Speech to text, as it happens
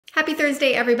Happy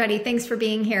Thursday, everybody. Thanks for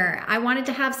being here. I wanted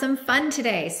to have some fun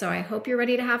today, so I hope you're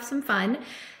ready to have some fun.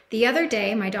 The other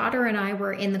day, my daughter and I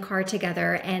were in the car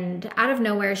together, and out of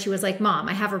nowhere, she was like, "Mom,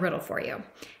 I have a riddle for you."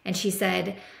 And she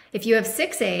said, if you have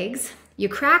 6 eggs, you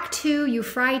crack 2, you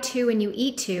fry 2, and you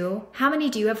eat 2, how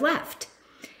many do you have left?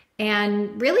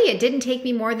 And really, it didn't take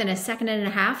me more than a second and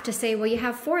a half to say, well, you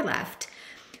have 4 left,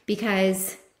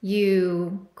 because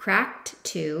you cracked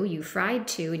 2, you fried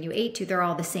 2, and you ate 2. They're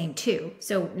all the same 2.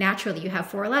 So naturally, you have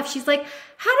 4 left. She's like,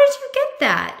 how did you get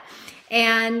that?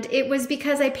 And it was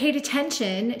because I paid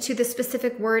attention to the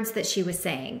specific words that she was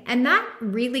saying. And that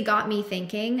really got me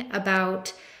thinking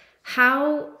about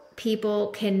how people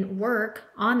can work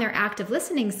on their active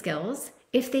listening skills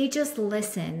if they just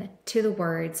listen to the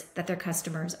words that their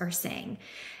customers are saying.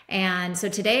 And so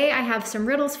today I have some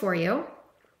riddles for you.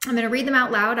 I'm going to read them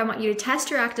out loud. I want you to test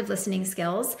your active listening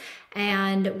skills,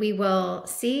 and we will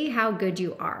see how good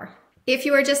you are. If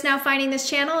you are just now finding this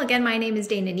channel, again, my name is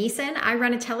Dana Neeson. I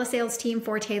run a telesales team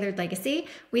for Tailored Legacy.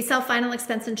 We sell final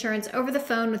expense insurance over the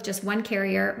phone with just one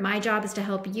carrier. My job is to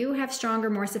help you have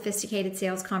stronger, more sophisticated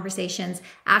sales conversations.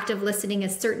 Active listening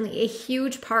is certainly a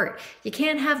huge part. You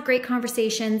can't have great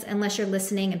conversations unless you're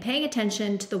listening and paying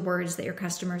attention to the words that your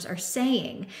customers are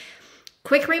saying.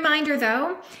 Quick reminder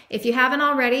though, if you haven't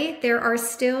already, there are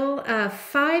still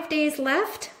 5 days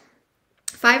left,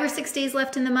 5 or 6 days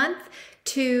left in the month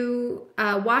to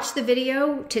watch the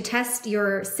video to test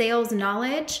your sales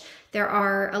knowledge. There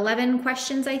are 11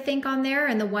 questions, I think, on there,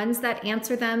 and the ones that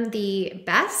answer them the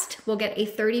best will get a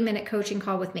 30-minute coaching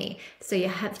call with me. So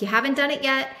if you haven't done it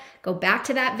yet, go back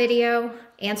to that video,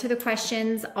 answer the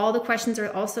questions. All the questions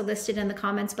are also listed in the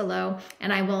comments below,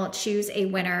 and I will choose a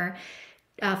winner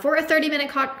for a 30-minute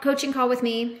coaching call with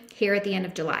me here at the end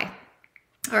of July.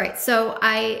 All right, so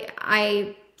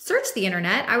I searched the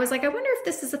internet. I was like, I wonder if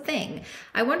this is a thing.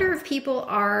 I wonder if people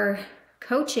are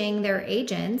coaching their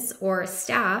agents or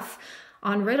staff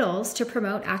on riddles to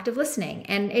promote active listening.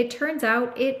 And it turns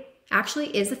out it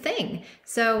actually is a thing.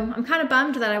 So I'm kind of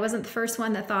bummed that I wasn't the first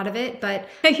one that thought of it, but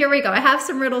here we go. I have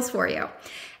some riddles for you.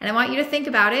 And I want you to think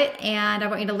about it, and I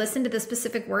want you to listen to the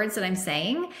specific words that I'm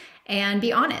saying and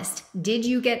be honest. Did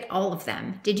you get all of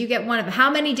them? Did you get one of them? How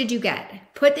many did you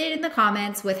get? Put it in the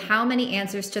comments with how many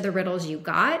answers to the riddles you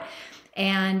got,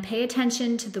 and pay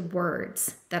attention to the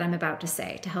words that I'm about to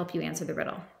say to help you answer the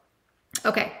riddle.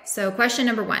 Okay, so question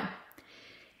number 1.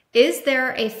 Is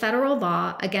there a federal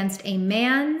law against a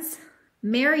man's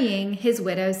marrying his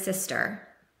widow's sister?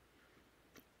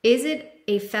 Is it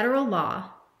a federal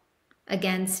law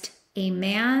against a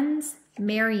man's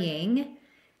marrying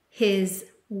his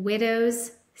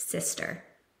widow's sister?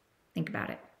 Think about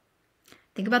it.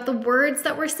 Think about the words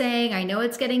that we're saying. I know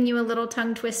it's getting you a little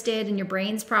tongue twisted and your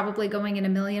brain's probably going at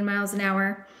 1,000,000 miles an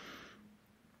hour.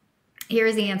 Here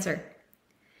is the answer.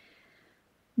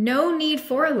 No need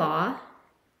for a law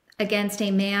against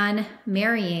a man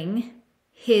marrying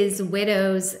his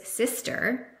widow's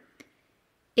sister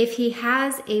if he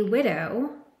has a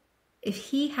widow. If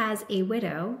he has a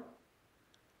widow,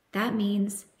 that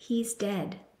means he's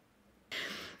dead.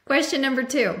 Question number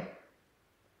 2.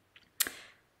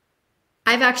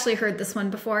 I've actually heard this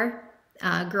one before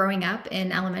growing up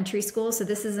in elementary school, so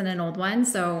this isn't an old one.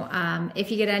 So if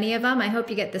you get any of them, I hope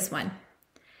you get this one.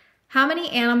 How many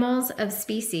animals of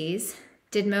species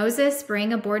did Moses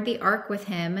bring aboard the ark with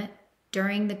him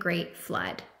during the Great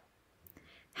Flood?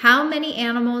 How many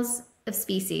animals of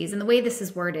species, and the way this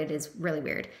is worded is really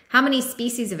weird. How many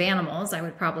species of animals, I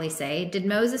would probably say, did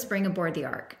Moses bring aboard the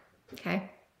ark? Okay.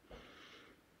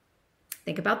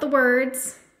 Think about the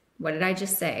words. What did I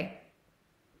just say?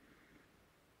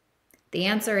 The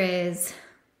answer is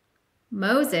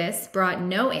Moses brought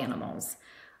no animals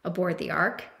aboard the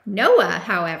ark. Noah,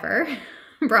 however,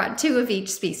 brought 2 of each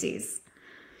species.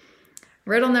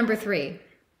 Riddle number 3.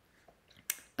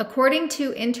 According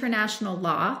to international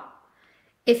law,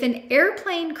 if an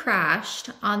airplane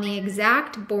crashed on the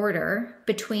exact border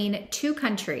between 2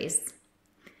 countries,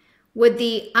 would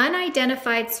the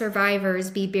unidentified survivors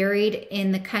be buried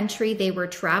in the country they were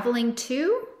traveling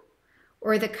to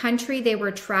or the country they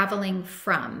were traveling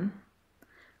from?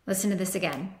 Listen to this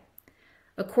again.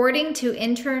 According to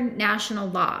international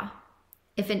law,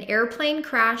 if an airplane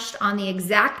crashed on the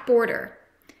exact border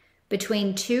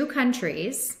between 2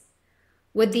 countries,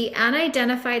 would the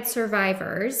unidentified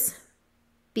survivors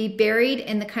be buried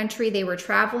in the country they were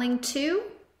traveling to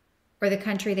or the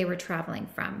country they were traveling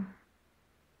from?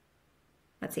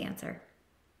 What's the answer?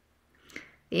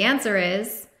 The answer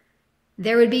is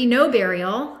there would be no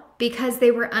burial because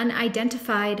they were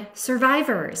unidentified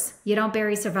survivors. You don't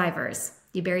bury survivors,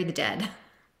 you bury the dead.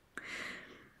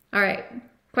 All right,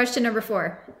 question number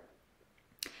 4.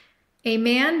 A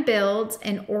man builds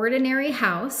an ordinary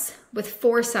house with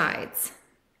 4 sides,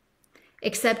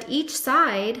 except each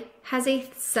side has a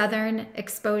southern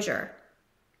exposure.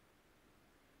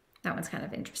 That one's kind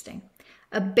of interesting.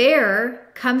 A bear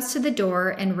comes to the door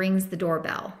and rings the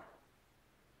doorbell.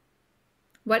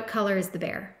 What color is the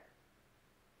bear?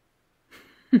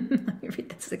 Let me read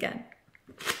this again.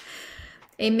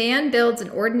 A man builds an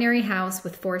ordinary house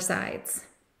with 4 sides,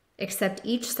 except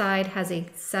each side has a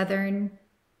southern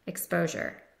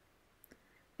exposure.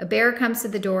 A bear comes to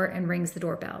the door and rings the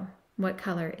doorbell. What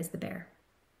color is the bear?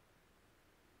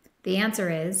 The answer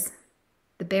is,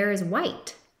 the bear is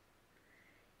white.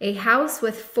 A house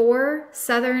with 4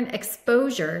 southern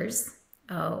exposures,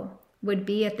 would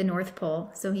be at the North Pole,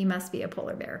 so he must be a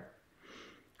polar bear.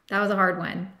 That was a hard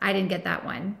one. I didn't get that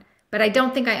one, but I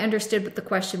don't think I understood what the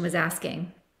question was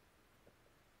asking.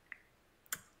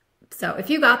 So if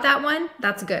you got that one,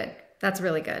 that's good. That's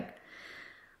really good.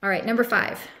 All right, number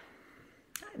 5.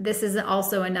 This is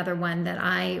also another one that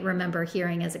I remember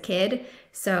hearing as a kid,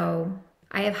 so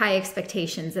I have high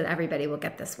expectations that everybody will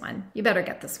get this one. You better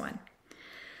get this one.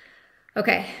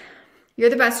 Okay, you're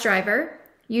the bus driver.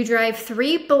 You drive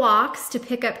 3 blocks to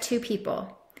pick up 2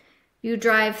 people. You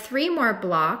drive 3 more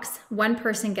blocks, 1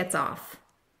 person gets off.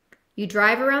 You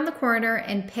drive around the corner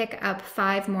and pick up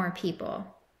 5 more people.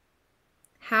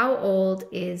 How old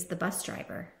is the bus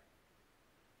driver?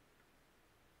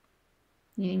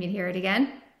 You need me to hear it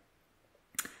again?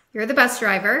 You're the bus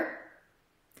driver.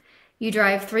 You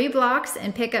drive 3 blocks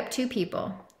and pick up 2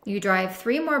 people. You drive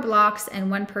 3 more blocks and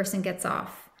 1 person gets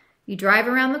off. You drive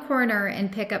around the corner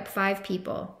and pick up 5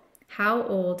 people. How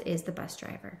old is the bus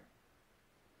driver?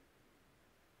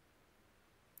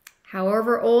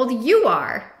 However old you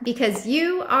are, because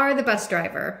you are the bus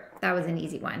driver. That was an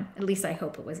easy one. At least I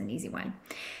hope it was an easy one.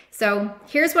 So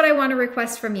here's what I want to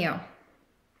request from you.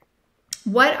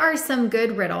 What are some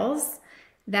good riddles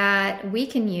that we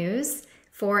can use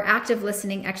for active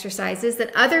listening exercises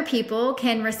that other people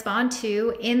can respond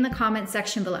to in the comment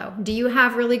section below? Do you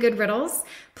have really good riddles?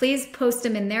 Please post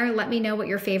them in there. Let me know what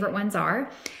your favorite ones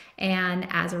are. And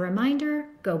as a reminder,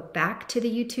 go back to the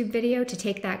YouTube video to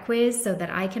take that quiz so that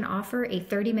I can offer a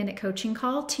 30-minute coaching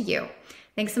call to you.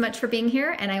 Thanks so much for being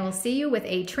here, and I will see you with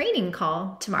a training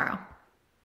call tomorrow.